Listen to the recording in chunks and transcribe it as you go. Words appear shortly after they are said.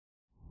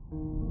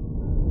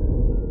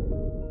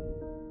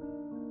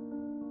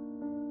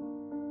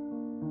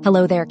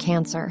Hello there,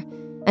 Cancer,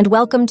 and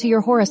welcome to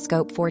your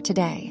horoscope for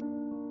today,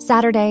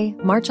 Saturday,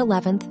 March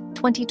 11th,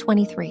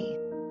 2023.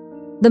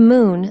 The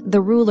moon, the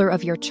ruler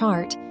of your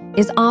chart,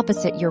 is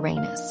opposite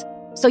Uranus,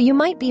 so you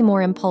might be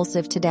more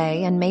impulsive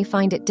today and may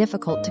find it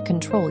difficult to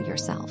control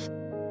yourself.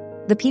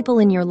 The people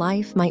in your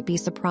life might be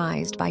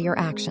surprised by your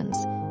actions.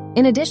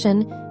 In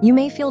addition, you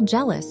may feel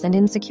jealous and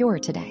insecure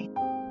today.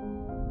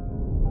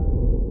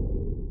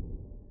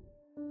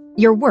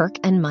 Your work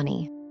and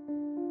money.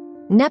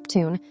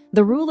 Neptune,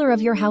 the ruler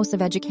of your house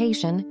of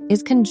education,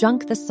 is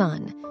conjunct the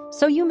sun,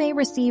 so you may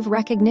receive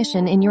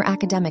recognition in your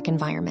academic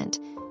environment.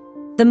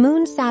 The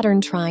Moon-Saturn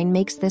trine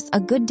makes this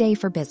a good day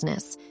for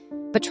business,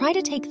 but try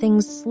to take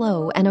things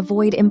slow and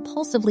avoid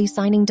impulsively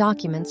signing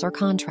documents or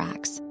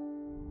contracts.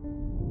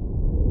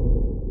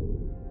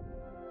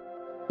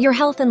 Your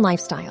health and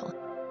lifestyle.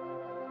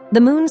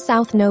 The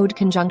Moon-South Node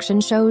conjunction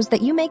shows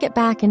that you may get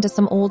back into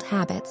some old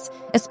habits,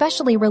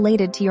 especially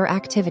related to your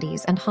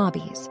activities and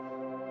hobbies.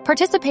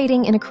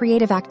 Participating in a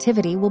creative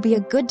activity will be a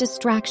good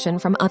distraction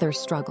from other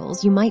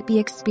struggles you might be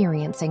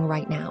experiencing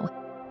right now.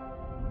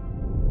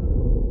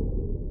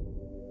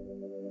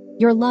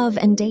 Your love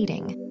and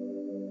dating.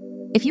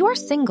 If you are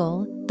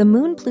single, the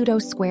Moon-Pluto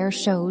square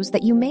shows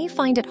that you may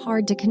find it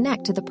hard to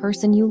connect to the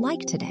person you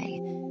like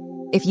today.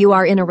 If you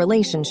are in a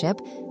relationship,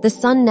 the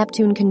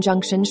Sun-Neptune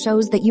conjunction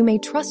shows that you may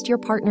trust your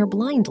partner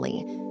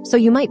blindly, so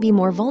you might be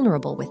more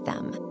vulnerable with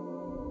them.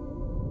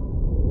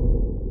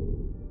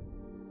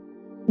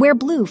 Wear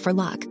blue for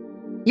luck.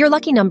 Your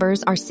lucky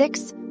numbers are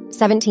 6,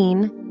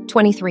 17,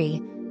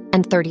 23,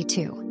 and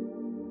 32.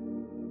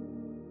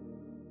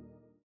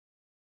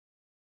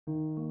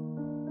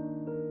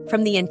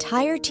 From the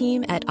entire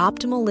team at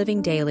Optimal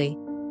Living Daily,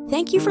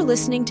 thank you for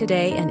listening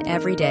today and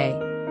every day.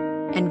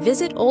 And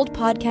visit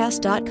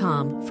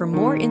oldpodcast.com for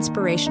more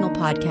inspirational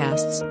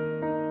podcasts.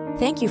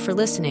 Thank you for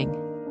listening.